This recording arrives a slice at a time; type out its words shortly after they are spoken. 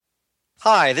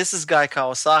Hi, this is Guy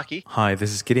Kawasaki. Hi,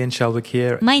 this is Gideon Shelwick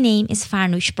here, My name is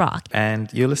Farnoosh Brock.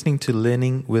 and you're listening to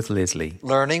Learning with Leslie.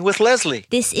 Learning with Leslie.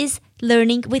 This is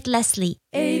Learning with Leslie.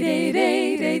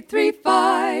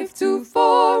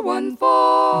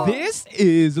 888-835-2414. This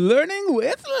is Learning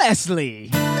with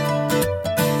Leslie.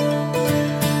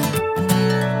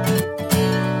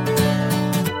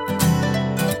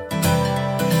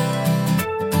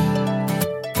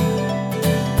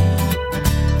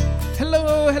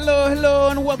 Hello,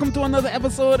 and welcome to another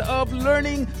episode of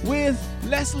Learning with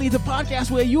Leslie, the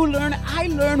podcast where you learn, I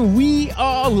learn, we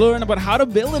all learn about how to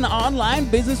build an online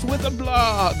business with a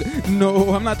blog.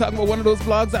 No, I'm not talking about one of those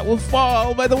blogs that will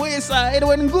fall by the wayside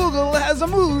when Google has a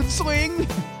mood swing.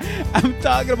 I'm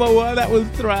talking about one that will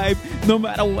thrive no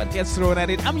matter what gets thrown at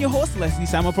it. I'm your host, Leslie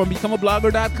Salmon from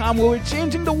BecomeAblogger.com, where we're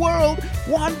changing the world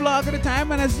one blog at a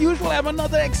time. And as usual, I have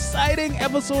another exciting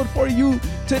episode for you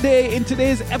today. In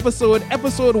today's episode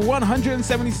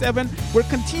 177, we're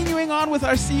continuing on with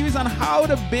our series on how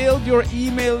to build your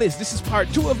email list. This is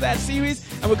part 2 of that series,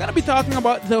 and we're going to be talking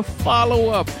about the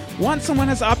follow-up. Once someone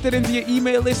has opted into your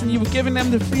email list and you've given them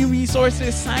the free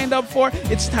resources signed up for,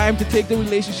 it's time to take the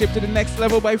relationship to the next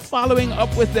level by following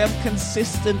up with them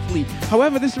consistently.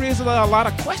 However, this raises a lot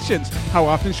of questions. How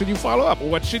often should you follow up?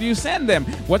 What should you send them?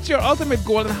 What's your ultimate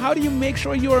goal? And how do you make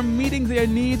sure you are meeting their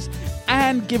needs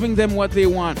and giving them what they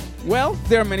want? Well,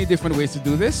 there are many different ways to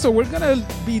do this. So we're going to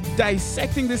be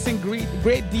dissecting this in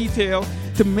great detail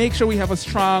to make sure we have a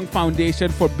strong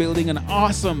foundation for building an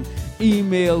awesome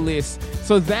email list.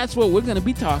 So that's what we're going to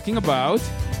be talking about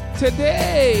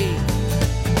today.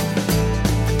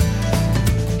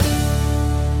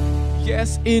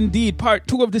 Yes, indeed. Part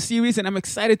 2 of the series, and I'm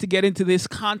excited to get into this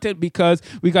content because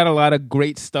we got a lot of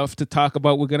great stuff to talk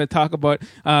about. We're going to talk about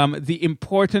the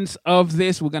importance of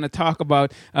this. We're going to talk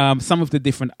about some of the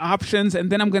different options, and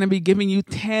then I'm going to be giving you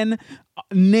 10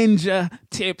 ninja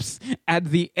tips at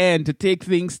the end to take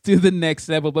things to the next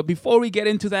level. But before we get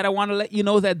into that, I want to let you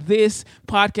know that this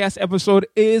podcast episode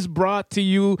is brought to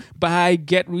you by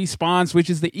GetResponse, which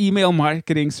is the email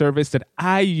marketing service that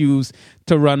I use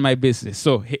to run my business.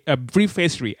 So a brief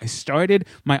history. I started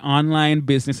my online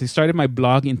business. I started my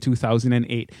blog in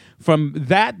 2008. From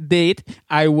that date,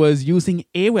 I was using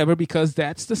Aweber because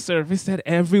that's the service that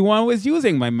everyone was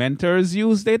using. My mentors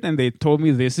used it and they told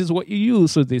me this is what you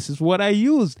use. So this is what I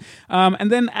used.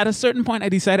 And then at a certain point, I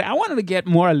decided I wanted to get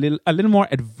a little more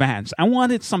advanced. I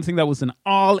wanted something that was an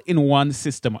all-in-one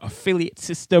system, affiliate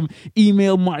system,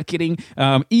 email marketing,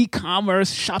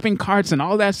 e-commerce, shopping carts, and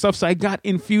all that stuff. So I got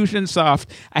Infusionsoft.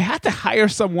 I had to hire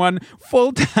someone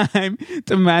full-time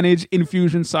to manage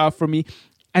Infusionsoft for me.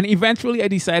 And eventually I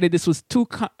decided this was too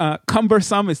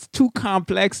cumbersome, it's too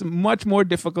complex, much more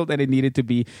difficult than it needed to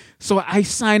be. So I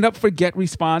signed up for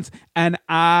GetResponse, and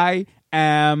I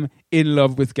am in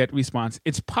love with GetResponse.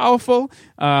 It's powerful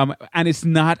and it's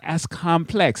not as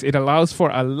complex. It allows for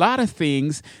a lot of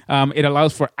things. It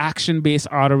allows for action-based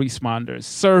autoresponders,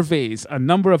 surveys, a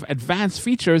number of advanced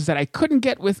features that I couldn't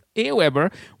get with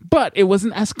Aweber, but it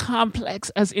wasn't as complex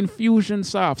as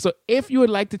Infusionsoft. So if you would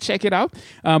like to check it out,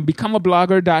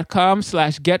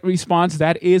 becomeablogger.com/GetResponse.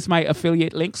 That is my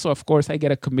affiliate link. So of course I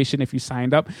get a commission if you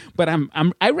signed up, but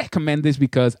I recommend this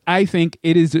because I think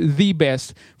it is the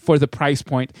best for the price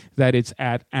point that it's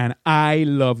at, and I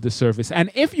love the service. And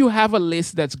if you have a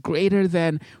list that's greater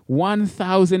than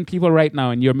 1,000 people right now,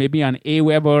 and you're maybe on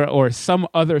Aweber or some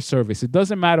other service, it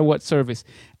doesn't matter what service,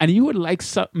 and you would like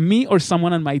me or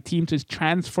someone on my team to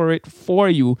transfer it for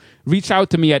you, reach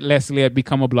out to me at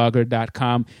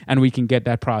leslie@becomeablogger.com, and we can get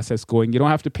that process going. You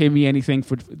don't have to pay me anything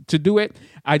to do it.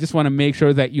 I just want to make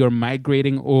sure that you're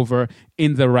migrating over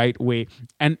in the right way.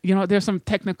 And, there's some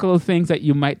technical things that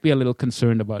you might be a little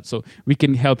concerned about, so we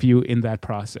can help you in that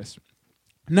process.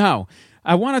 Now,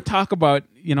 I want to talk about,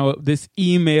 this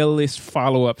email list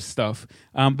follow-up stuff,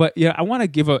 but I want to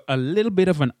give a little bit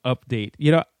of an update.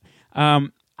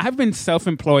 I've been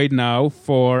self-employed now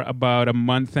for about a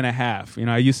month and a half.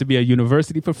 I used to be a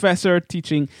university professor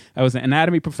teaching. I was an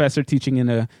anatomy professor teaching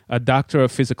in a doctor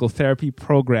of physical therapy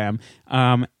program.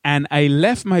 And I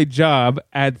left my job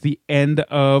at the end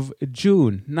of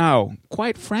June. Now,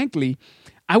 quite frankly,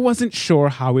 I wasn't sure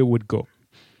how it would go.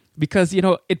 Because,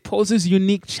 it poses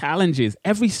unique challenges.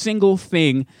 Every single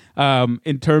thing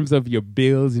in terms of your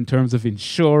bills, in terms of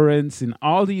insurance, and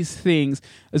all these things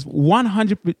is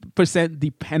 100%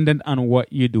 dependent on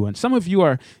what you do. And some of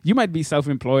you might be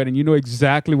self-employed and you know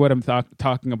exactly what I'm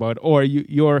talking about. Or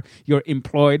you're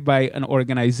employed by an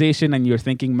organization and you're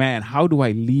thinking, man, how do I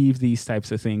leave these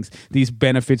types of things, these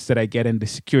benefits that I get and the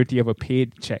security of a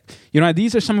paid check?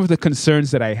 These are some of the concerns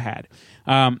that I had.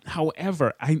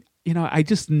 However,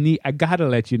 I gotta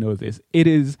let you know this. It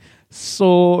is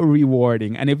so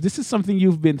rewarding. And if this is something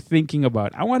you've been thinking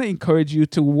about, I want to encourage you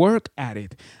to work at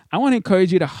it. I want to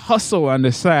encourage you to hustle on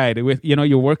the side with,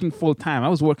 you're working full time. I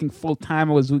was working full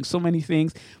time. I was doing so many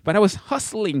things, but I was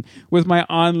hustling with my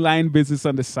online business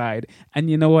on the side. And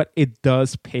you know what? It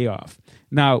does pay off.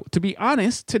 Now, to be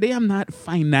honest, today I'm not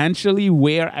financially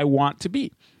where I want to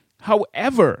be.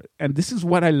 However, and this is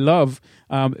what I love,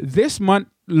 this month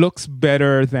looks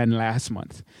better than last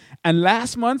month. And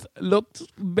last month looked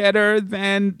better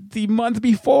than the month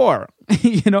before.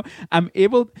 I'm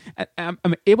able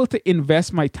to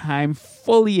invest my time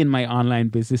fully in my online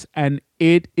business, and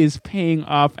it is paying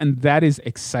off, and that is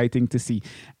exciting to see.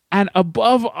 And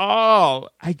above all,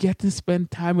 I get to spend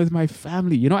time with my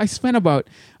family. I spend about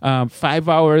 5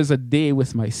 hours a day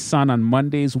with my son on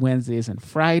Mondays, Wednesdays, and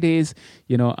Fridays.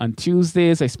 On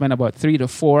Tuesdays, I spend about 3 to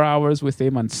 4 hours with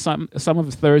him. On some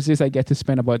of the Thursdays, I get to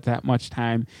spend about that much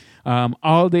time.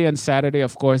 All day on Saturday,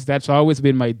 of course, that's always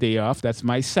been my day off. That's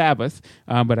my Sabbath.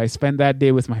 But I spend that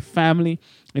day with my family.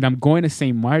 And I'm going to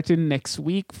St. Martin next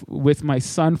week with my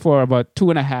son for about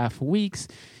 2.5 weeks.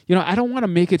 I don't want to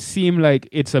make it seem like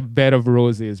it's a bed of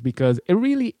roses, because it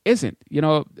really isn't,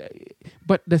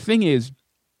 But the thing is,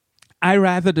 I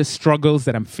rather the struggles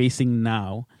that I'm facing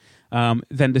now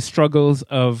than the struggles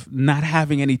of not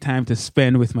having any time to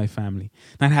spend with my family,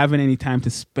 not having any time to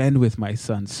spend with my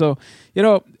son. So,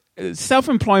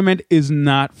 self-employment is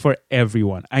not for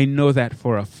everyone. I know that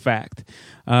for a fact.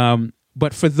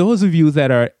 But for those of you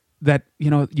that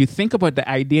you think about the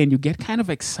idea and you get kind of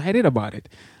excited about it,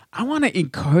 I want to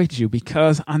encourage you,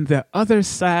 because on the other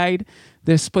side,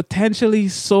 there's potentially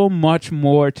so much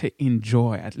more to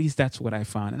enjoy. At least that's what I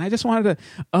found. And I just wanted to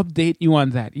update you on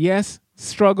that. Yes,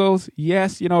 struggles.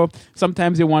 Yes,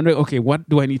 sometimes you wonder, okay, what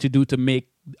do I need to do to make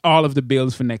all of the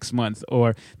bills for next month,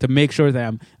 or to make sure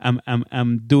that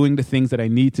I'm doing the things that I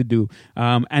need to do.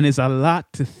 And it's a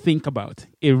lot to think about.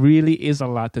 It really is a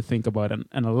lot to think about,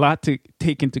 and a lot to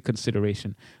take into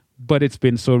consideration. But it's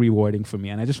been so rewarding for me.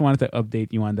 And I just wanted to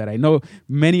update you on that. I know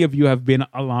many of you have been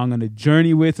along on a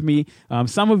journey with me.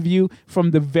 Some of you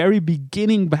from the very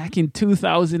beginning back in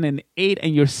 2008,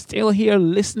 and you're still here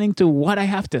listening to what I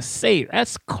have to say.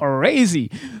 That's crazy.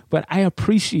 But I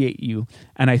appreciate you.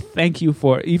 And I thank you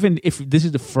for, even if this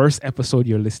is the first episode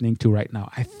you're listening to right now,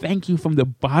 I thank you from the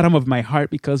bottom of my heart,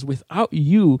 because without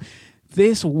you,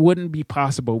 this wouldn't be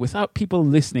possible. Without people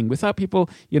listening, without people,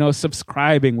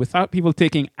 subscribing, without people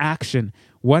taking action,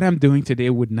 what I'm doing today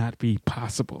would not be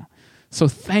possible. So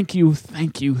thank you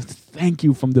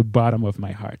from the bottom of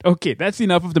my heart. Okay, that's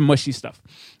enough of the mushy stuff.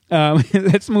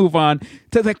 Let's move on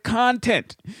to the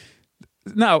content.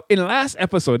 Now, in last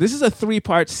episode, this is a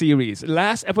 3-part series.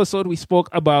 Last episode, we spoke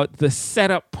about the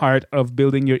setup part of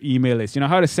building your email list.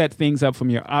 How to set things up, from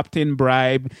your opt-in,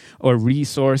 bribe, or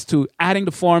resource, to adding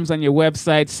the forms on your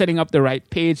website, setting up the right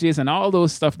pages, and all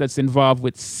those stuff that's involved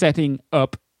with setting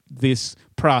up this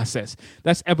process.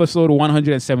 That's episode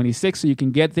 176. So you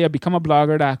can get there,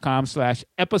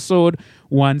 becomeablogger.com/episode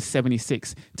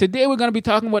 176. Today, we're going to be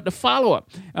talking about the follow-up.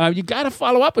 You got to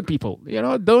follow up with people.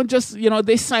 Don't just,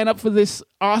 they sign up for this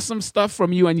awesome stuff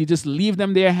from you and you just leave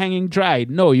them there hanging dry.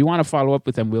 No, you want to follow up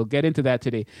with them. We'll get into that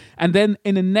today. And then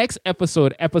in the next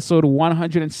episode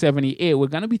 178, we're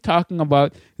going to be talking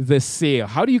about the sale.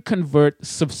 How do you convert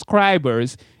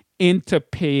subscribers into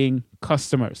paying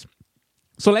customers?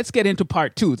 So let's get into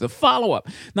part 2, the follow-up.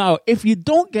 Now, if you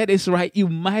don't get this right, you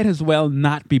might as well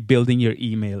not be building your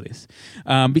email list,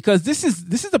 because this is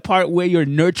the part where you're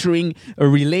nurturing a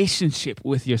relationship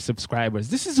with your subscribers.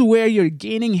 This is where you're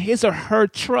gaining his or her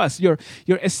trust. You're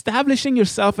establishing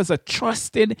yourself as a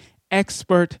trusted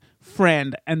expert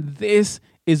friend, and this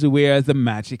is where the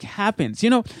magic happens.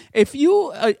 If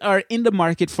you are in the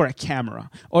market for a camera,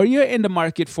 or you're in the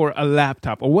market for a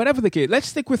laptop, or whatever the case, let's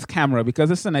stick with camera because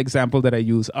it's an example that I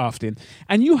use often.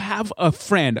 And you have a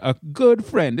friend, a good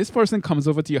friend. This person comes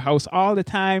over to your house all the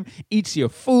time, eats your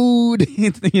food,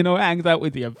 hangs out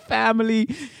with your family,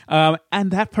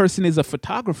 and that person is a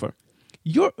photographer.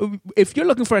 If you're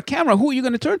looking for a camera, who are you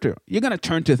going to turn to? You're going to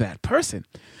turn to that person.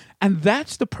 And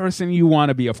that's the person you want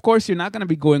to be. Of course, you're not going to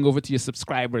be going over to your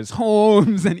subscribers'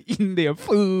 homes and eating their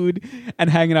food and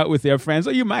hanging out with their friends.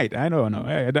 Or you might. I don't know.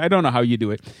 I don't know how you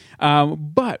do it.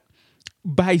 But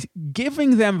by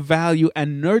giving them value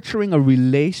and nurturing a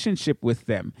relationship with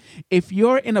them, if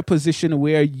you're in a position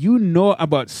where you know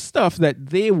about stuff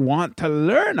that they want to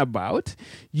learn about,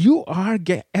 you are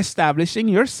establishing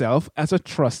yourself as a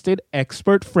trusted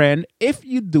expert friend if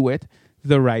you do it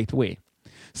the right way.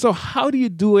 So how do you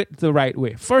do it the right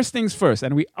way? First things first,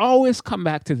 and we always come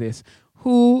back to this.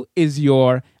 Who is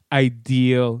your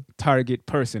ideal target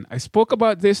person. I spoke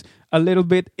about this a little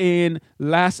bit in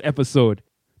last episode,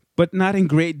 but not in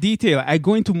great detail. I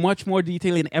go into much more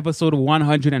detail in episode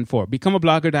 104.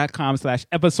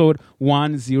 Becomeablogger.com/episode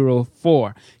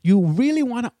 104. You really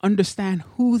want to understand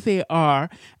who they are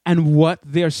and what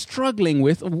they're struggling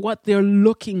with, what they're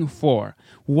looking for.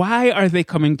 Why are they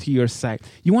coming to your site?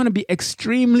 You want to be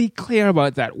extremely clear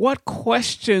about that. What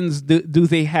questions do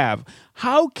they have?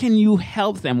 How can you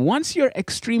help them? Once you're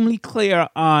extremely clear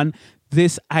on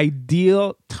this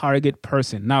ideal target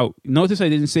person. Now, notice I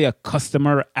didn't say a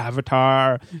customer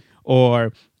avatar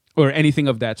or anything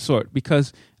of that sort,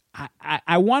 because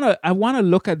I want to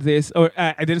look at this, or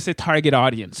I didn't say target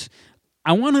audience.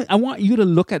 I want you to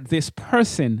look at this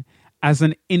person as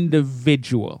an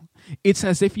individual. It's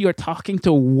as if you're talking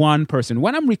to one person.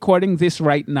 When I'm recording this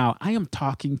right now, I am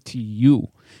talking to you.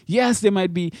 Yes, there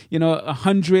might be,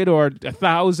 100 or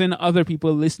 1,000 other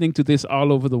people listening to this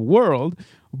all over the world,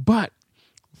 but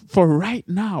for right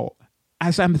now,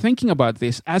 as I'm thinking about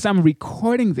this, as I'm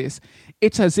recording this,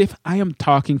 it's as if I am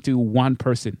talking to one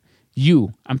person.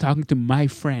 You. I'm talking to my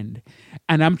friend,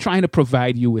 and I'm trying to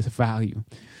provide you with value.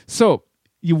 So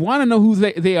you want to know who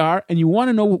they are, and you want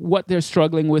to know what they're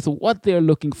struggling with, what they're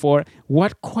looking for,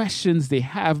 what questions they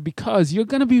have, because you're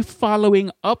going to be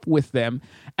following up with them,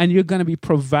 and you're going to be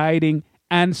providing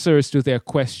answers to their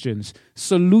questions,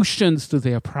 solutions to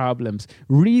their problems,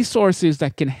 resources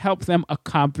that can help them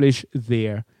accomplish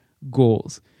their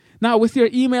goals. Now, with your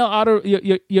email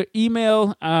your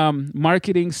email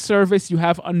marketing service, you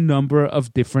have a number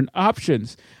of different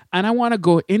options. And I want to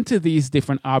go into these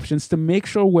different options to make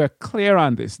sure we're clear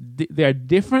on this. There are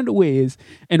different ways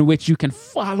in which you can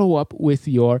follow up with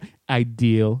your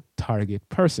ideal target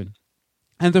person.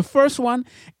 And the first one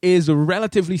is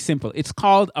relatively simple. It's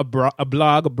called a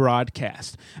blog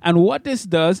broadcast. And what this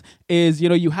does is,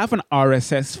 you have an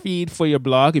RSS feed for your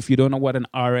blog. If you don't know what an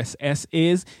RSS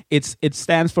is, it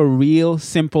stands for Real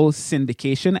Simple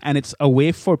Syndication, and it's a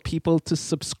way for people to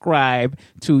subscribe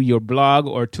to your blog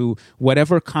or to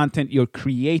whatever content you're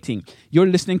creating. You're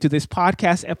listening to this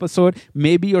podcast episode.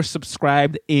 Maybe you're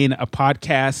subscribed in a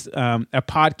podcast, a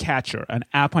podcatcher, an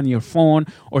app on your phone,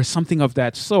 or something of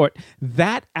that sort.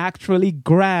 That actually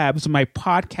grabs my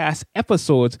podcast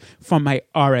episodes from my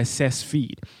RSS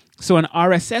feed. So an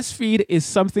RSS feed is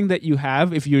something that you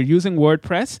have. If you're using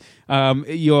WordPress,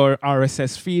 your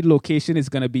RSS feed location is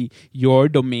going to be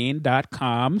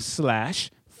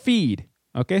yourdomain.com/feed.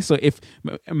 Okay, so if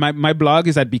my blog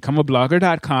is at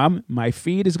becomeablogger.com, my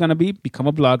feed is going to be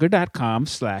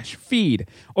becomeablogger.com/feed.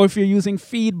 Or if you're using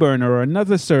FeedBurner or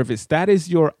another service, that is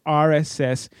your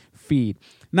RSS feed.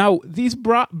 Now, these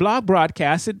blog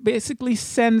broadcasts, it basically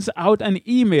sends out an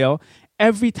email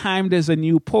every time there's a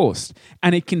new post.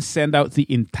 And it can send out the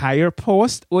entire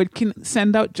post, or it can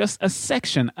send out just a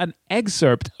section, an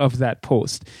excerpt of that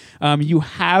post. You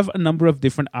have a number of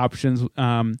different options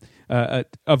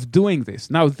of doing this.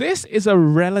 Now, this is a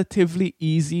relatively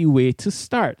easy way to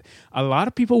start. A lot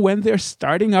of people, when they're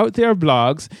starting out their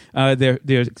blogs,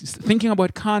 they're thinking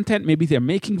about content. Maybe they're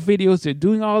making videos, they're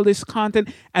doing all this content,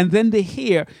 and then they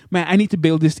hear, man, I need to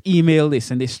build this email list.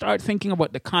 And they start thinking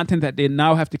about the content that they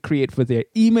now have to create for their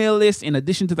email list, in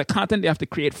addition to the content they have to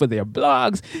create for their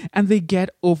blogs, and they get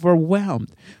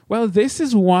overwhelmed. Well, this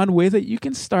is one way that you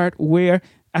can start where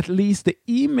at least the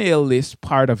email list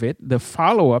part of it, the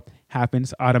follow-up,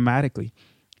 happens automatically.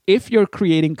 If you're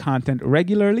creating content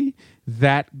regularly,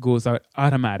 that goes out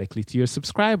automatically to your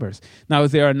subscribers. Now,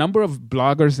 there are a number of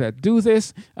bloggers that do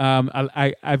this.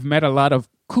 I've met a lot of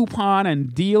coupon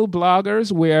and deal bloggers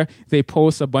where they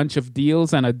post a bunch of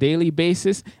deals on a daily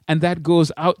basis, and that goes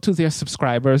out to their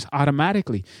subscribers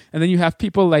automatically. And then you have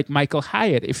people like Michael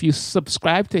Hyatt. If you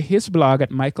subscribe to his blog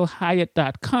at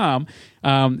michaelhyatt.com,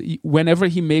 whenever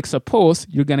he makes a post,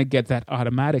 you're going to get that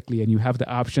automatically, and you have the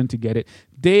option to get it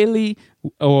daily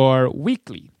or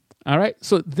weekly. All right,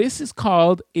 so this is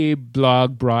called a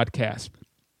blog broadcast.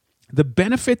 The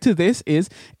benefit to this is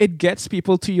it gets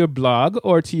people to your blog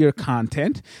or to your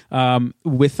content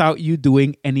without you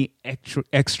doing any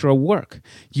extra work.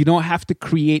 You don't have to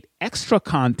create extra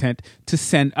content to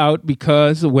send out,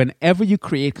 because whenever you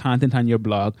create content on your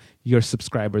blog, your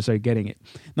subscribers are getting it.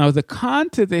 Now, the con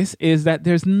to this is that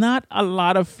there's not a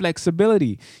lot of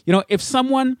flexibility. If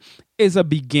someone is a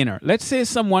beginner, let's say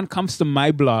someone comes to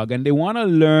my blog and they want to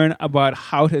learn about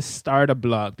how to start a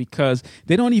blog because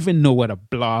they don't even know what a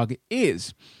blog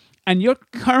is. and you're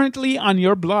currently on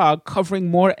your blog covering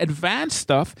more advanced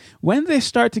stuff, when they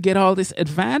start to get all this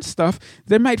advanced stuff,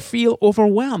 they might feel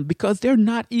overwhelmed because they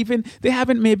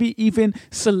haven't maybe even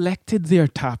selected their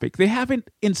topic. They haven't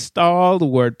installed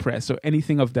WordPress or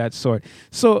anything of that sort.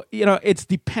 So, it's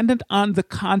dependent on the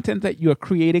content that you're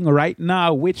creating right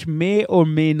now, which may or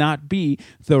may not be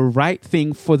the right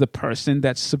thing for the person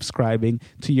that's subscribing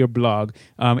to your blog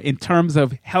in terms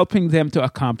of helping them to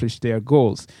accomplish their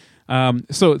goals.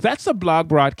 So that's a blog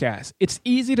broadcast. It's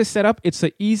easy to set up. It's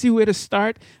an easy way to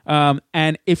start.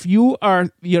 And if you're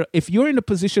in a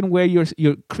position where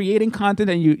you're creating content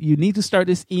and you need to start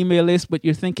this email list, but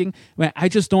you're thinking, well, I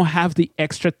just don't have the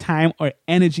extra time or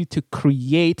energy to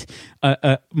create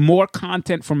more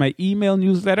content for my email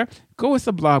newsletter, go with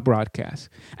a blog broadcast.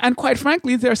 And quite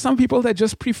frankly, there are some people that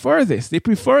just prefer this. They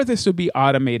prefer this to be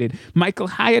automated. Michael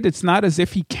Hyatt, it's not as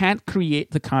if he can't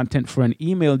create the content for an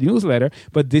email newsletter,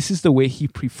 but this is the way he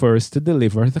prefers to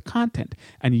deliver the content.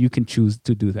 And you can choose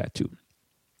to do that too.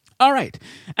 All right.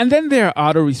 And then there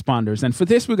are autoresponders. And for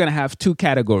this, we're going to have two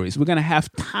categories. We're going to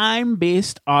have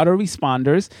time-based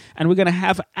autoresponders, and we're going to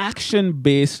have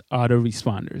action-based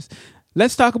autoresponders.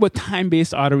 Let's talk about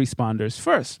time-based autoresponders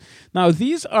first. Now,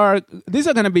 these are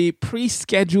going to be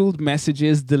pre-scheduled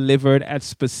messages delivered at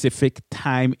specific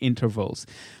time intervals.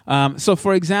 So,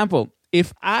 for example,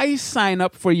 if I sign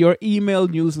up for your email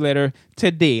newsletter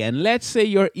today, and let's say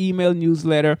your email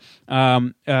newsletter,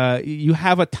 you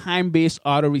have a time-based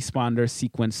autoresponder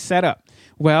sequence set up.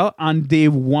 Well, on day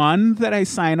one that I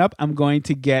sign up, I'm going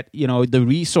to get, the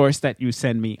resource that you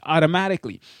send me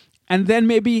automatically. And then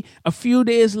maybe a few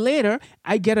days later,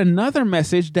 I get another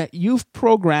message that you've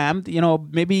programmed,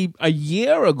 maybe a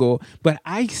year ago, but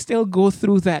I still go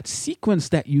through that sequence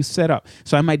that you set up.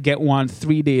 So I might get one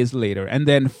 3 days later, and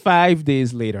then 5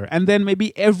 days later, and then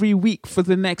maybe every week for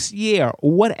the next year,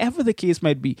 whatever the case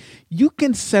might be. You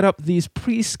can set up these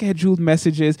pre-scheduled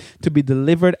messages to be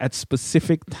delivered at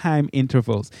specific time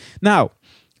intervals. Now,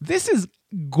 this is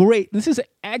great. This is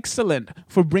excellent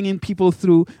for bringing people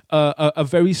through a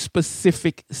very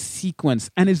specific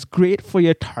sequence, and it's great for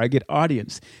your target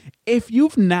audience. If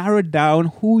you've narrowed down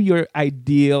who your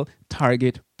ideal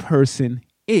target person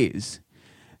is,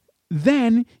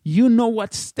 then you know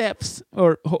what steps,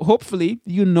 or hopefully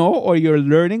you know, or you're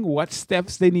learning what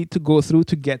steps they need to go through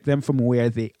to get them from where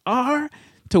they are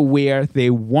to where they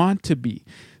want to be.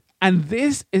 And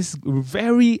this is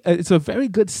it's a very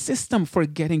good system for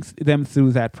getting them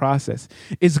through that process.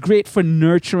 It's great for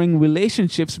nurturing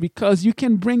relationships because you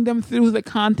can bring them through the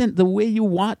content the way you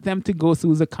want them to go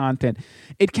through the content.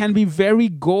 It can be very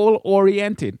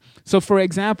goal-oriented. So for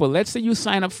example, let's say you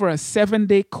sign up for a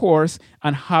 7-day course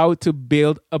on how to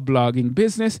build a blogging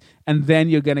business, and then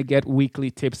you're going to get weekly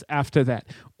tips after that.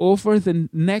 Over the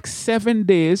next 7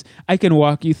 days, I can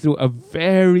walk you through a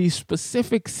very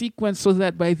specific sequence so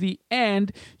that by the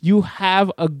end, you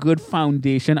have a good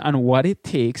foundation on what it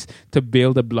takes to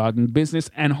build a blogging business.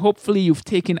 And hopefully you've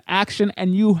taken action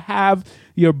and you have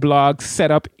your blog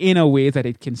set up in a way that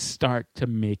it can start to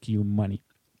make you money.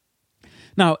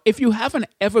 Now, if you have an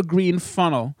evergreen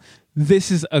funnel,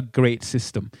 this is a great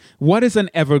system. What is an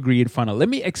evergreen funnel? Let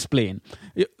me explain.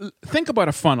 Think about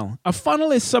a funnel. A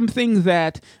funnel is something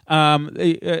that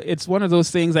it's one of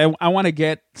those things. I want to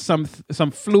get some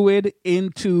fluid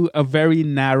into a very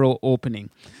narrow opening.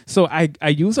 So I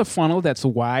use a funnel that's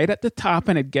wide at the top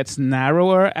and it gets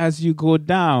narrower as you go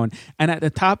down. And at the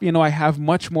top, I have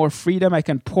much more freedom. I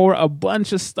can pour a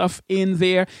bunch of stuff in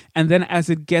there. And then as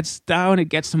it gets down, it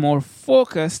gets more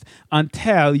focused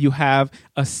until you have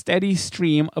a steady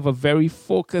stream of a very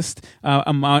focused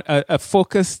amount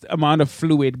of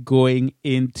fluid going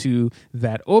into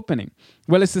that opening.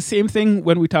 Well, it's the same thing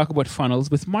when we talk about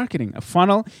funnels with marketing. A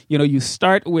funnel, you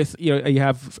start with, you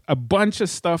have a bunch of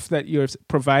stuff that you're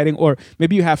providing, or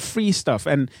maybe you have free stuff.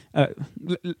 And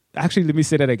actually, let me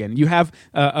say that again. You have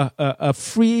a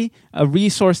free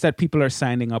resource that people are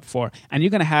signing up for, and you're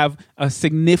going to have a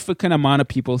significant amount of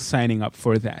people signing up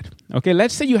for that. Okay,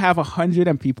 let's say you have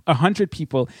 100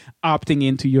 people opting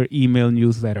into your email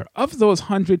newsletter. Of those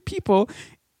 100 people,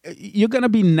 you're going to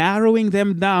be narrowing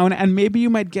them down, and maybe you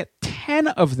might get 10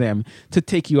 of them to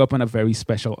take you up on a very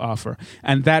special offer.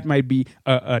 And that might be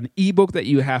an ebook that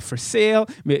you have for sale.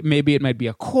 Maybe it might be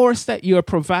a course that you're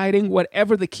providing.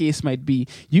 Whatever the case might be,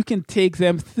 you can take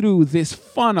them through this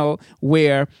funnel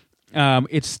where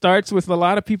It starts with a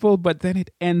lot of people, but then it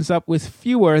ends up with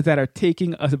fewer that are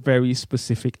taking a very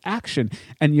specific action.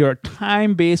 And your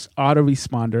time-based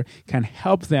autoresponder can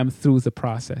help them through the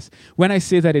process. When I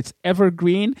say that it's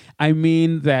evergreen, I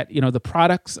mean that, the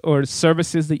products or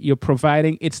services that you're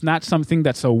providing, it's not something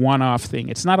that's a one-off thing.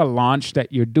 It's not a launch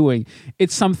that you're doing.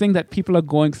 It's something that people are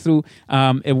going through,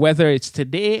 whether it's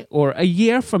today or a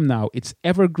year from now. It's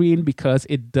evergreen because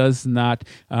it does not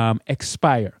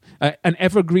expire. An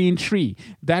evergreen tree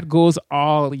that goes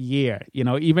all year.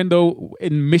 Even though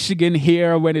in Michigan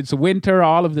here, when it's winter,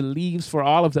 all of the leaves for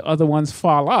all of the other ones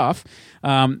fall off,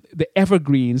 the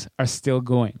evergreens are still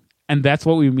going. And that's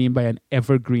what we mean by an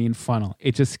evergreen funnel.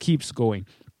 It just keeps going.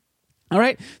 All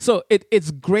right, so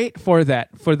it's great for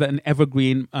an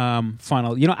evergreen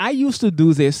funnel. I used to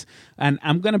do this, and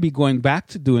I'm going to be going back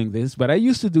to doing this, but I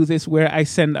used to do this where I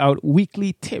send out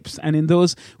weekly tips. And in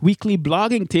those weekly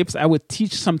blogging tips, I would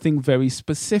teach something very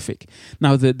specific.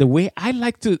 Now, the way I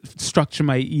like to structure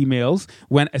my emails,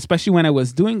 especially when I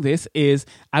was doing this, is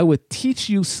I would teach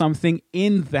you something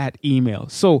in that email.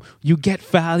 So you get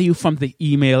value from the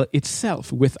email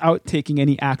itself without taking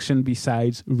any action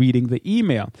besides reading the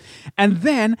email. And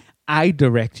then I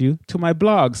direct you to my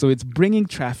blog. So it's bringing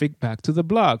traffic back to the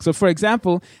blog. So for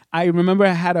example, I remember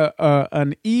I had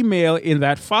an email in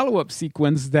that follow-up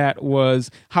sequence that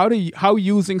was how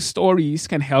using stories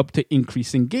can help to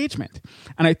increase engagement.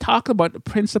 And I talked about the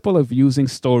principle of using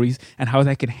stories and how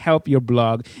that can help your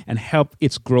blog and help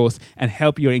its growth and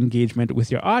help your engagement with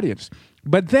your audience.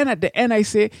 But then at the end, I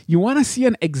say, you want to see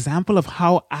an example of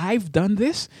how I've done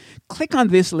this? Click on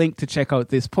this link to check out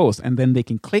this post. And then they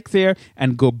can click there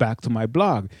and go back to my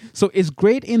blog. So it's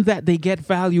great in that they get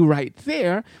value right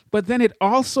there. But then it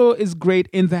also is great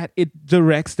in that it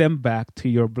directs them back to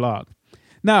your blog.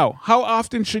 Now, how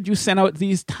often should you send out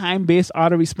these time-based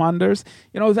autoresponders?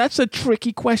 That's a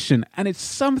tricky question. And it's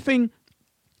something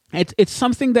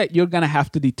that you're going to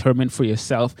have to determine for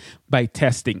yourself by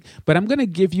testing. But I'm going to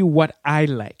give you what I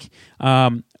like.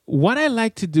 What I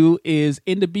like to do is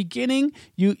in the beginning,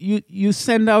 you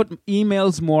send out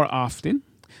emails more often.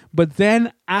 But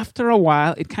then after a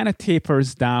while, it kind of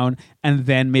tapers down, and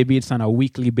then maybe it's on a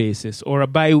weekly basis or a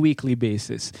bi-weekly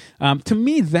basis. To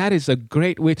me, that is a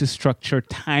great way to structure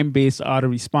time-based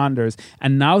autoresponders.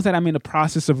 And now that I'm in the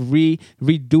process of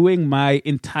redoing my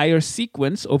entire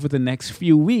sequence over the next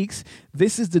few weeks,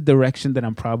 this is the direction that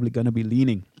I'm probably going to be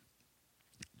leaning.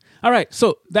 All right,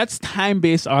 so that's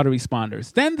time-based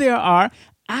autoresponders. Then there are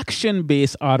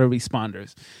action-based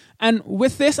autoresponders. And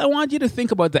with this, I want you to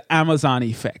think about the Amazon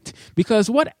effect,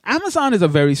 because Amazon is a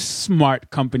very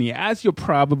smart company, as you're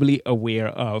probably aware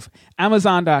of.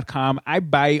 Amazon.com, I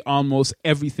buy almost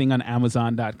everything on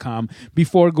Amazon.com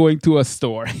before going to a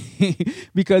store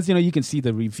because, you can see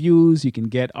the reviews, you can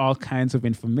get all kinds of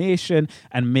information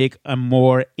and make a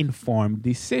more informed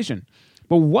decision.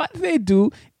 But what they do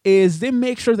is they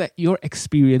make sure that your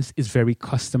experience is very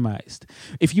customized.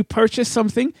 If you purchase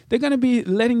something, they're going to be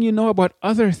letting you know about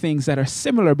other things that are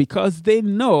similar because they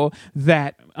know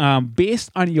that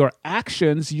based on your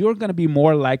actions, you're going to be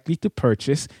more likely to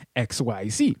purchase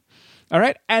XYZ. All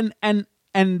right? And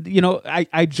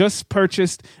I just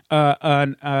purchased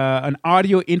an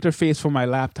audio interface for my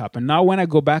laptop. And now when I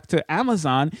go back to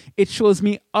Amazon, it shows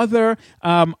me other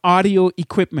audio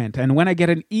equipment. And when I get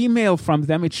an email from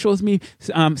them, it shows me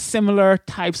similar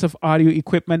types of audio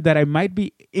equipment that I might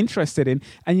be interested in.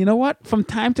 And you know what? From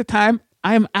time to time,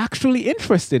 I am actually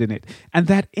interested in it. And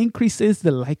that increases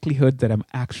the likelihood that I'm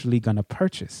actually going to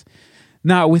purchase.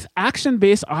 Now, with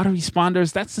action-based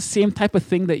autoresponders, that's the same type of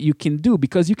thing that you can do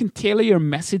because you can tailor your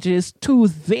messages to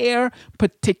their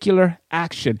particular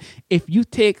action. If you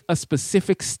take a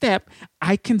specific step,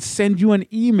 I can send you an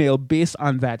email based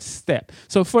on that step.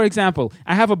 So, for example,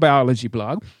 I have a biology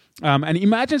blog. And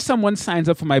imagine someone signs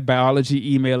up for my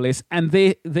biology email list and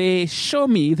they show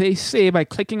me, they say by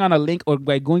clicking on a link or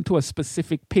by going to a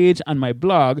specific page on my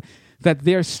blog that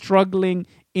they're struggling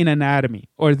in anatomy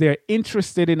or they're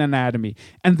interested in anatomy.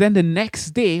 And then the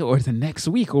next day or the next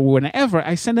week or whenever,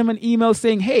 I send them an email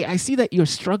saying, hey, I see that you're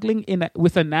struggling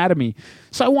with anatomy.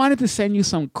 So I wanted to send you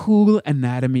some cool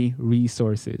anatomy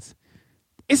resources.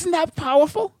 Isn't that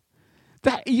powerful?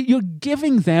 That you're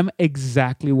giving them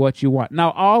exactly what you want.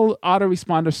 Now, all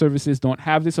autoresponder services don't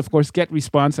have this. Of course,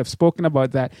 GetResponse, I've spoken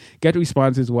about that.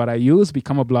 GetResponse is what I use,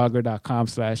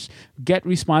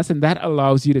 becomeablogger.com/GetResponse, and that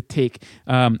allows you to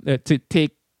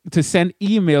to send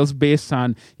emails based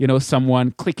on,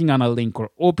 someone clicking on a link or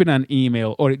open an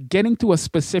email or getting to a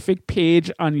specific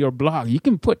page on your blog. You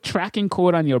can put tracking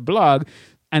code on your blog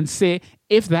and say,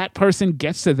 if that person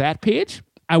gets to that page,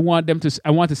 I want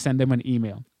to send them an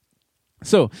email.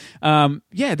 So,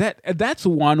 that's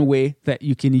one way that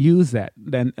you can use that.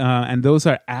 Then, and those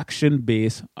are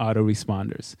action-based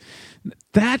autoresponders.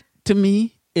 That, to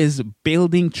me, is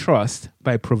building trust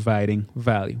by providing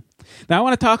value. Now, I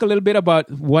want to talk a little bit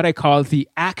about what I call the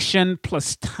action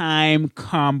plus time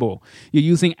combo. You're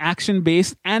using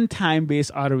action-based and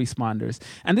time-based autoresponders.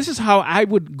 And this is how I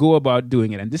would go about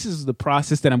doing it. And this is the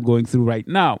process that I'm going through right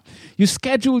now. You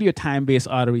schedule your time-based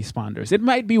autoresponders. It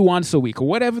might be once a week or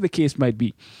whatever the case might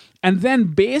be. And then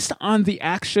based on the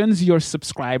actions your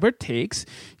subscriber takes,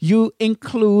 you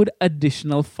include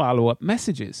additional follow-up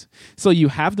messages. So you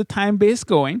have the time base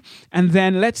going, and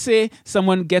then let's say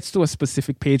someone gets to a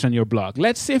specific page on your blog.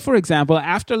 Let's say, for example,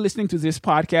 after listening to this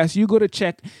podcast, you go to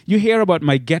check, you hear about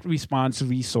my GetResponse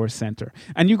Resource Center,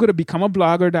 and you go to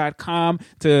becomeablogger.com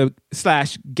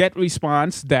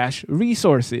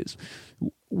 /getresponse-resources.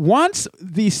 Once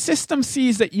the system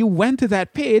sees that you went to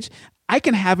that page, I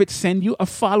can have it send you a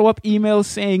follow-up email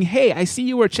saying, hey, I see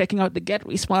you were checking out the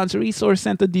GetResponse Resource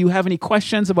Center. Do you have any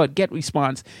questions about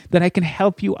GetResponse that I can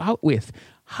help you out with?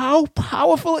 How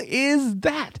powerful is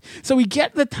that? So we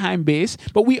get the time base,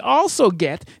 but we also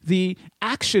get the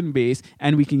action base,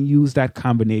 and we can use that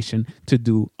combination to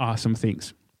do awesome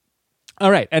things. All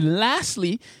right. And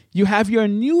lastly, you have your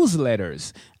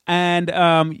newsletters. And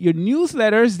your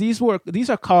newsletters, these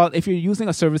are called, if you're using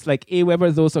a service like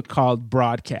Aweber, those are called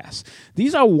broadcasts.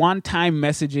 These are one-time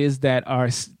messages that are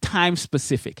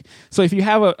time-specific. So if you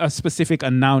have a specific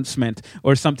announcement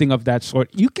or something of that sort,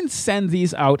 you can send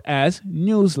these out as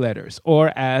newsletters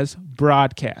or as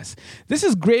broadcasts. This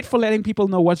is great for letting people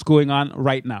know what's going on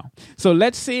right now. So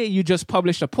let's say you just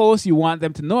published a post, you want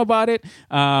them to know about it,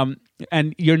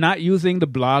 and you're not using the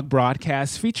blog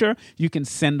broadcast feature, you can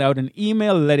send out an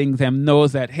email letting them know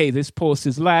that, hey, this post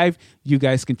is live. You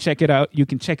guys can check it out. You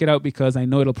can check it out because I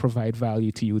know it'll provide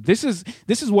value to you. This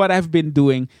is what I've been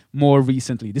doing more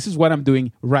recently. This is what I'm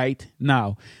doing right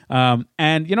now. And,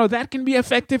 that can be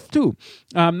effective too.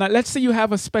 Now, let's say you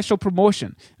have a special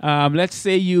promotion. Let's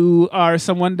say you are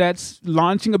someone that's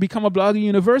launching a Become a Blogger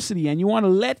University and you want to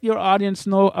let your audience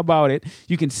know about it.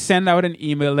 You can send out an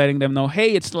email letting them know,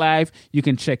 hey, it's live. You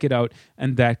can check it out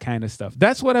and that kind of stuff.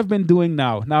 That's what I've been doing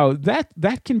now. Now,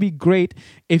 that can be great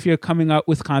if you're coming out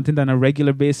with content on a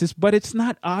regular basis, but it's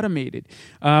not automated.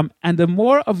 And the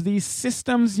more of these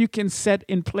systems you can set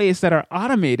in place that are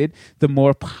automated, the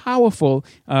more powerful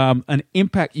an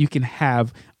impact you can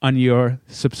have on your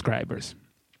subscribers.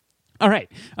 All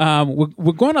right,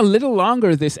 we're going a little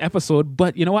longer this episode,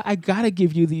 but you know what? I gotta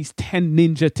give you these 10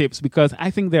 ninja tips because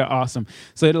I think they're awesome.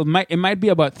 So it might be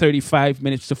about 35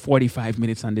 minutes to 45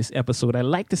 minutes on this episode. I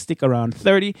like to stick around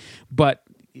 30, but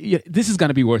this is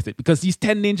gonna be worth it because these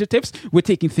 10 ninja tips, we're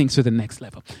taking things to the next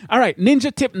level. All right,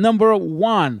 ninja tip number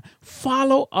 1: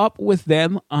 follow up with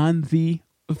your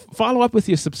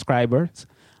subscribers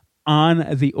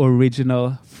on the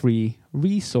original free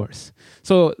resource.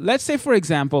 So let's say, for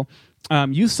example,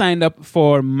 you signed up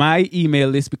for my email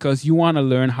list because you want to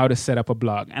learn how to set up a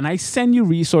blog. And I send you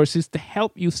resources to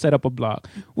help you set up a blog.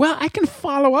 Well, I can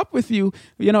follow up with you,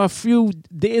 a few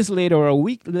days later or a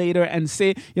week later and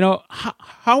say,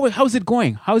 how's it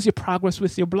going? How's your progress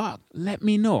with your blog? Let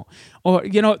me know. Or,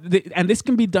 and this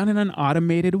can be done in an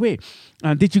automated way.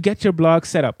 Did you get your blog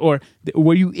set up? Or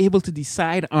were you able to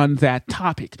decide on that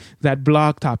topic, that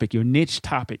blog topic, your niche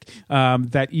topic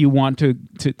that you want to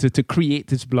create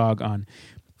this blog on?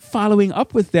 Following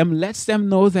up with them lets them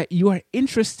know that you are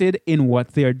interested in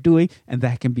what they're doing, and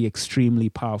that can be extremely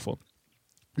powerful.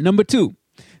 Number 2,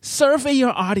 survey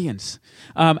your audience.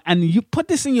 And you put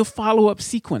this in your follow-up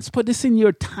sequence. Put this in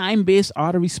your time-based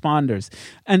autoresponders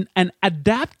and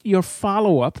adapt your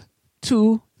follow-up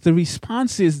to the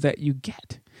responses that you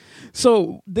get.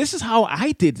 So this is how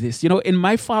I did this. In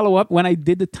my follow-up, when I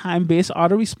did the time-based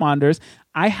autoresponders,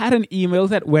 I had an email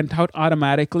that went out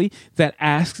automatically that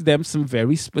asked them some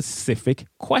very specific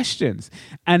questions.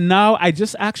 And now I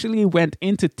just actually went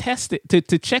in to test it,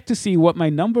 to check to see what my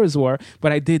numbers were.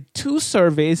 But I did 2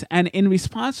 surveys, and in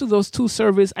response to those 2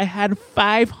 surveys, I had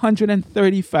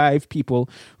 535 people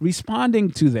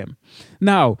responding to them.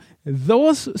 Now,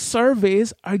 those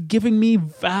surveys are giving me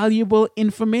valuable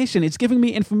information. It's giving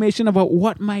me information about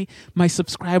what my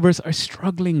subscribers are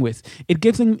struggling with. It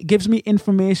gives me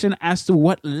information as to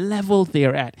what level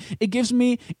they're at. It gives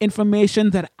me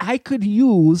information that I could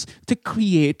use to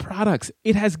create products.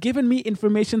 It has given me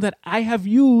information that I have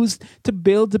used to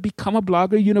build the Become a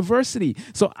Blogger University.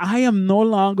 So I am no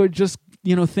longer just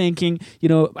thinking,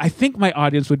 I think my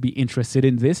audience would be interested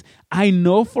in this. I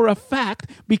know for a fact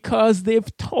because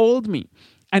they've told me.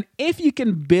 And if you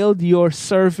can build your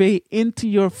survey into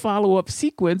your follow-up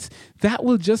sequence, that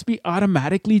will just be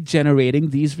automatically generating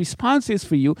these responses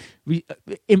for you,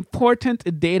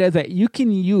 important data that you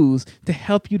can use to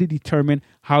help you to determine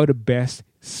how to best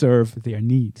serve their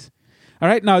needs. All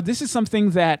right, now this is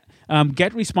something that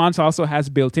GetResponse also has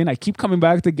built in. I keep coming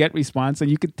back to GetResponse,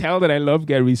 and you can tell that I love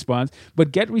GetResponse.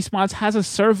 But GetResponse has a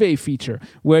survey feature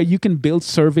where you can build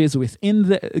surveys within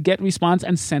the GetResponse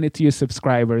and send it to your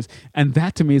subscribers. And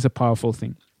that to me is a powerful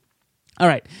thing. All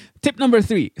right, tip number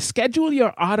 3, schedule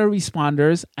your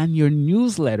autoresponders and your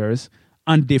newsletters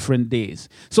on different days.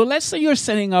 So let's say you're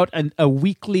sending out a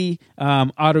weekly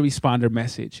autoresponder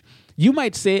message. You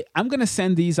might say, I'm going to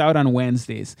send these out on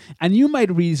Wednesdays. And you might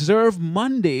reserve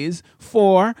Mondays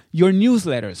for your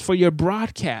newsletters, for your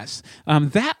broadcasts.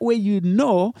 That way you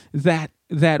know that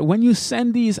when you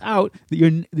send these out,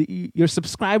 your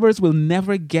subscribers will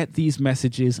never get these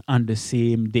messages on the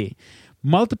same day.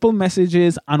 Multiple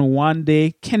messages on one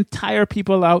day can tire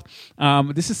people out.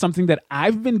 This is something that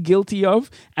I've been guilty of,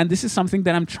 and this is something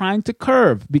that I'm trying to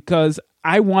curb because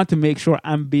I want to make sure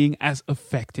I'm being as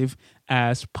effective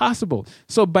as possible.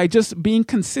 So by just being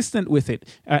consistent with it,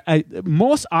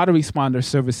 most autoresponder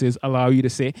services allow you to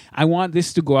say, I want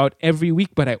this to go out every week,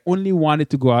 but I only want it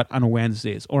to go out on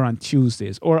Wednesdays or on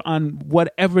Tuesdays or on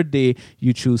whatever day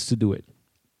you choose to do it.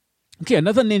 Okay,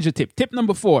 another ninja tip. Tip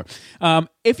number 4.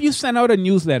 If you send out a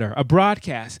newsletter, a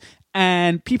broadcast,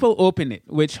 and people open it,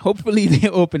 which hopefully they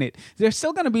open it, there's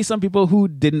still going to be some people who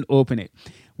didn't open it.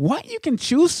 What you can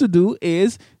choose to do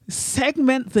is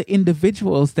segment the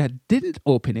individuals that didn't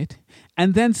open it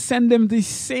and then send them the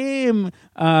same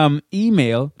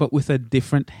email, but with a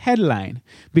different headline.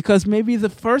 Because maybe the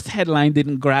first headline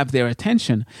didn't grab their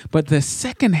attention, but the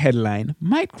second headline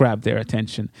might grab their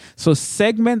attention. So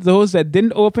segment those that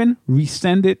didn't open,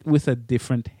 resend it with a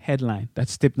different headline.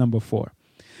 That's tip number 4.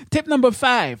 Tip number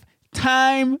 5,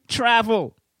 time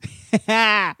travel.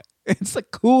 It's a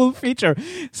cool feature.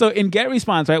 So in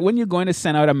GetResponse, right, when you're going to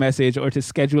send out a message or to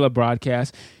schedule a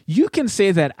broadcast, you can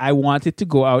say that I want it to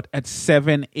go out at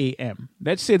 7 a.m.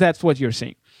 Let's say that's what you're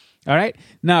saying. All right.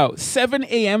 Now, 7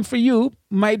 a.m. for you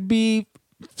might be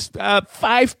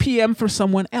 5 p.m. for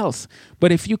someone else.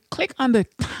 But if you click on the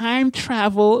time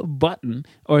travel button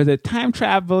or the time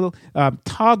travel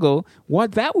toggle,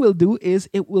 what that will do is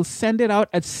it will send it out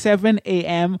at 7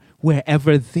 a.m.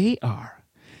 wherever they are.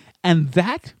 And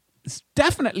that is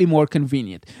definitely more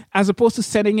convenient. As opposed to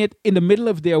sending it in the middle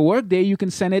of their workday, you can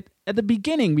send it at the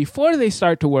beginning, before they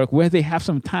start to work, where they have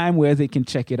some time where they can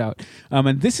check it out.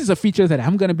 And this is a feature that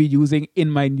I'm going to be using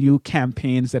in my new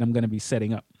campaigns that I'm going to be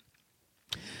setting up.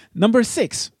 Number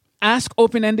 6, ask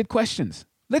open-ended questions.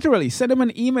 Literally, send them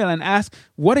an email and ask,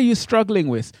 what are you struggling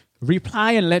with?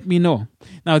 Reply and let me know.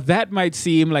 Now, that might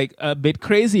seem like a bit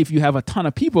crazy if you have a ton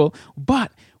of people,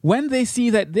 but when they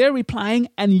see that they're replying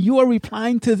and you are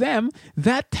replying to them,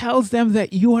 that tells them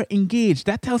that you are engaged.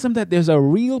 That tells them that there's a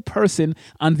real person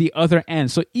on the other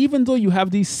end. So even though you have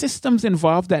these systems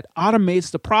involved that automates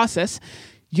the process,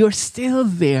 you're still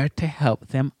there to help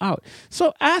them out.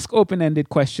 So ask open-ended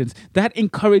questions. That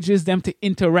encourages them to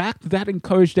interact. That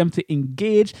encourages them to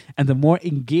engage. And the more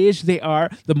engaged they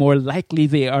are, the more likely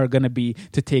they are going to be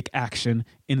to take action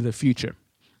in the future.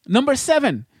 Number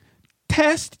 7,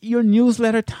 test your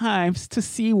newsletter times to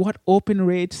see when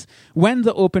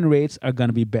the open rates are going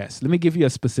to be best. Let me give you a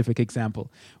specific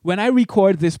example. When I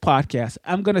record this podcast,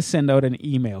 I'm going to send out an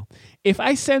email. If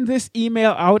I send this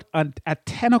email out at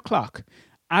 10 o'clock,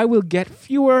 I will get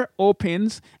fewer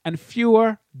opens and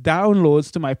fewer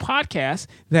downloads to my podcast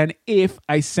than if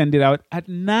I send it out at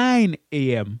 9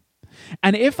 a.m.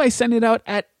 And if I send it out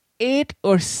at 8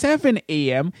 or 7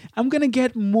 a.m., I'm going to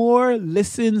get more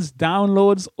listens,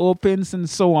 downloads, opens, and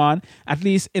so on, at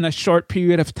least in a short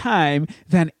period of time,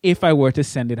 than if I were to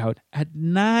send it out at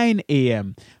 9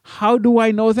 a.m. How do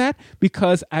I know that?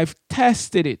 Because I've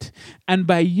tested it. And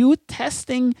by you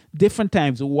testing different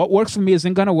times, what works for me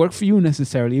isn't going to work for you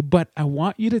necessarily, but I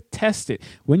want you to test it.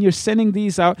 When you're sending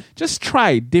these out, just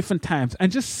try different times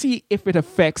and just see if it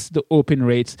affects the open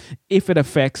rates, if it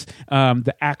affects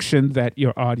the action that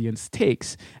your audience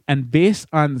takes. And based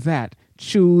on that,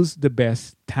 choose the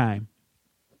best time.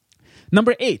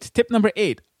 Tip number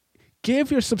 8,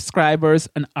 give your subscribers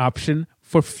an option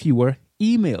for fewer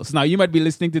emails. Now, you might be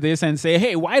listening to this and say,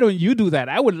 hey, why don't you do that?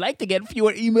 I would like to get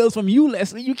fewer emails from you,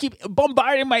 Leslie. You keep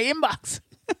bombarding my inbox.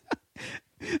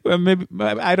 Well, maybe,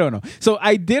 I don't know. So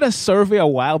I did a survey a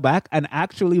while back, and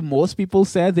actually most people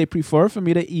said they prefer for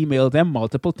me to email them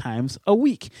multiple times a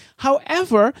week.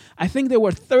 However, I think there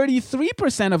were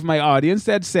 33% of my audience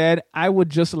that said, I would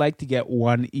just like to get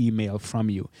one email from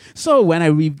you. So when I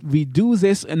redo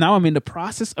this, and now I'm in the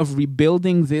process of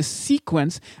rebuilding this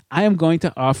sequence, I am going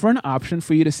to offer an option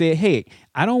for you to say, hey,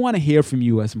 I don't want to hear from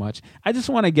you as much. I just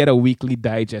want to get a weekly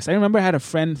digest. I remember I had a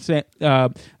friend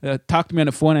talk to me on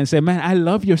the phone and say, man, I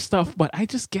love your stuff, but I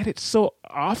just get it so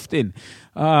often.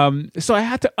 So I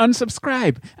had to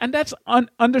unsubscribe, and that's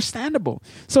understandable.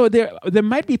 So there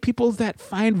might be people that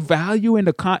find value in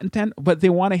the content, but they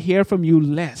want to hear from you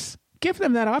less. Give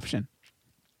them that option.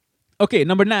 Okay,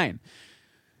 number 9.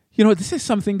 You know, this is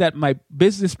something that my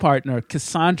business partner,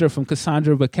 Cassandra from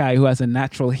Cassandra Bakai, who has a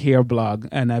natural hair blog,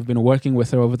 and I've been working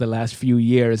with her over the last few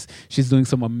years. She's doing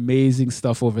some amazing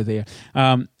stuff over there.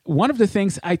 One of the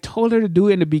things I told her to do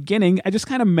in the beginning, I just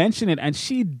kind of mentioned it, and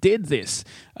she did this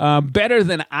better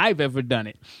than I've ever done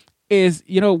it, is,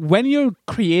 you know, when you're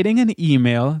creating an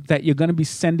email that you're going to be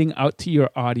sending out to your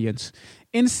audience,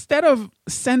 instead of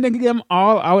sending them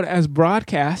all out as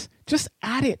broadcasts, just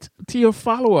add it to your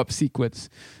follow-up sequence.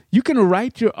 You can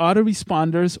write your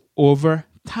autoresponders over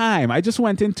time. I just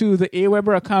went into the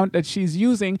Aweber account that she's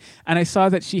using, and I saw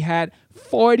that she had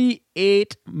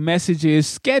 48 messages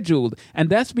scheduled. And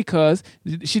that's because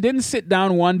she didn't sit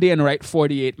down one day and write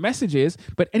 48 messages,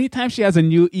 but anytime she has a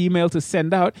new email to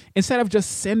send out, instead of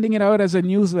just sending it out as a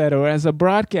newsletter or as a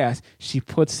broadcast, she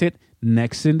puts it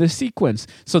next in the sequence.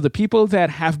 So the people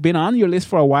that have been on your list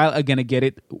for a while are going to get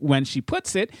it when she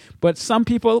puts it, but some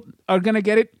people are going to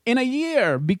get it in a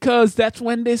year because that's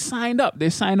when they signed up.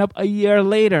 They sign up a year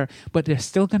later, but they're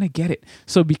still going to get it.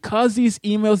 So because these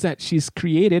emails that she's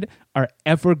created are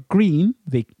evergreen,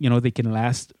 they can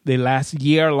last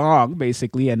year long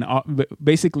basically, and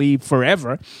basically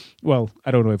forever. Well, I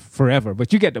don't know if forever,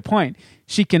 but you get the point.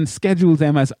 She can schedule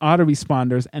them as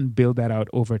autoresponders and build that out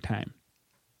over time.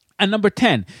 And number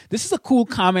 10, this is a cool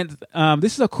comment.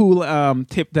 This is a cool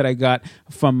tip that I got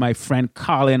from my friend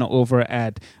Colin over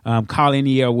at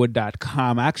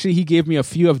colinyearwood.com. Actually, he gave me a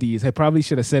few of these. I probably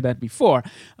should have said that before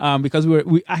because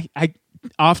I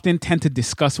often tend to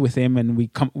discuss with him and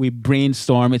we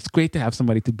brainstorm. It's great to have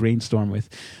somebody to brainstorm with.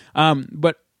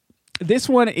 But this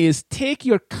one is take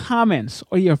your comments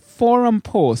or your forum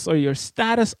posts or your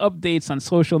status updates on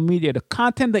social media, the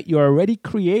content that you're already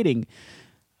creating.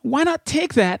 Why not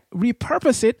take that,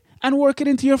 repurpose it, and work it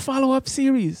into your follow-up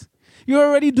series? You're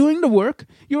already doing the work.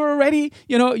 You're already,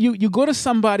 you go to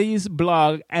somebody's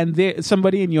blog and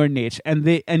somebody in your niche and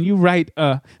you write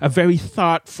a very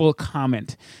thoughtful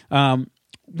comment.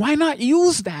 Why not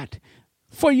use that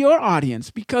for your audience?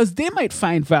 Because they might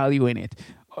find value in it.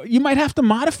 You might have to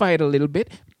modify it a little bit,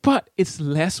 but it's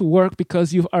less work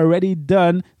because you've already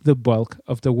done the bulk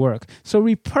of the work. So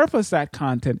repurpose that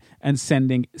content and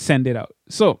send it out.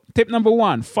 So tip number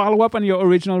 1, follow up on your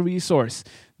original resource.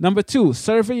 Number 2,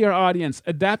 survey your audience.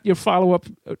 Adapt your follow-up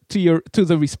to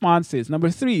the responses. Number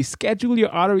 3, schedule your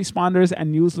autoresponders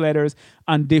and newsletters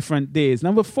on different days.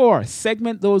 Number 4,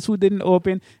 segment those who didn't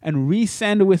open and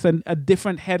resend with a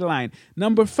different headline.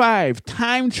 Number 5,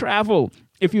 time travel.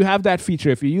 If you have that feature,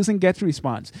 if you're using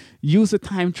GetResponse, use the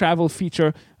time travel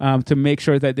feature to make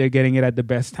sure that they're getting it at the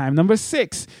best time. Number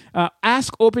 6,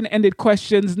 ask open-ended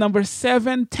questions. Number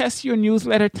 7, test your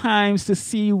newsletter times to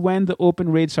see when the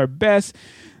open rates are best.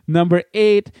 Number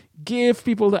 8, give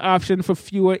people the option for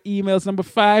fewer emails. Number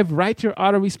 5, write your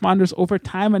autoresponders over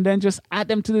time and then just add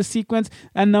them to the sequence.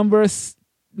 And number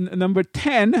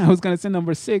 10, I was going to say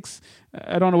number 6.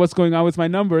 I don't know what's going on with my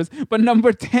numbers. But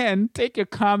number 10, take your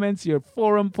comments, your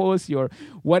forum posts, your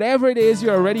whatever it is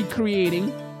you're already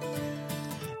creating,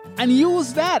 and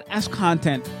use that as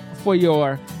content for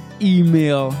your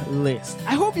email list.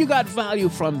 I hope you got value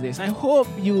from this. I hope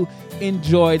you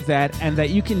enjoyed that and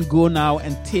that you can go now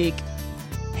and take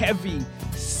heavy,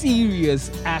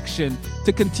 serious action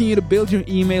to continue to build your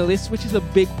email list, which is a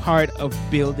big part of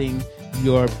building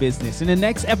your business. In the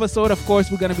next episode, of course,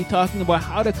 we're going to be talking about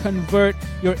how to convert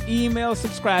your email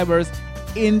subscribers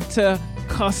into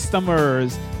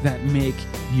customers that make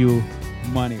you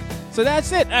money. So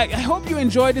that's it. I hope you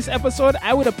enjoyed this episode.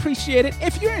 I would appreciate it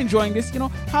if you're enjoying this,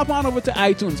 hop on over to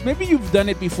iTunes. Maybe you've done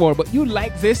it before, but you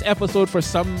like this episode for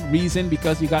some reason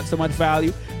because you got so much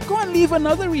value. Go and leave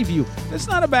another review. That's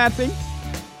not a bad thing.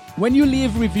 When you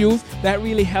leave reviews, that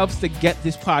really helps to get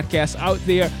this podcast out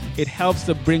there. It helps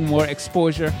to bring more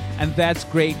exposure, and that's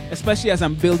great, especially as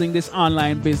I'm building this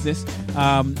online business.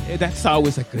 That's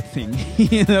always a good thing.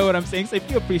 You know what I'm saying? So if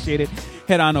you appreciate it,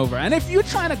 head on over. And if you're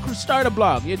trying to start a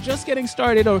blog, you're just getting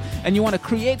started, and you want to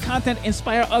create content,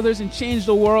 inspire others, and change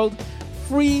the world,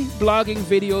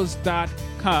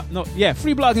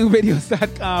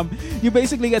 freebloggingvideos.com. You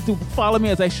basically get to follow me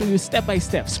as I show you step by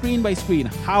step, screen by screen,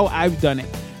 how I've done it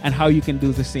and how you can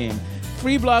do the same.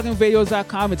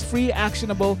 freebloggingvideos.com. It's free,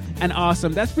 actionable, and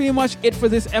awesome. That's pretty much it for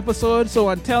this episode. So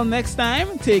until next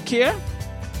time, take care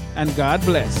and God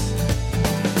bless.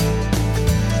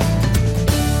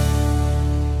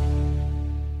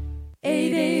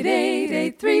 Eight, 8, 8,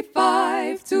 8, 3,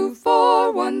 5, 2,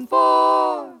 4, 1, 4.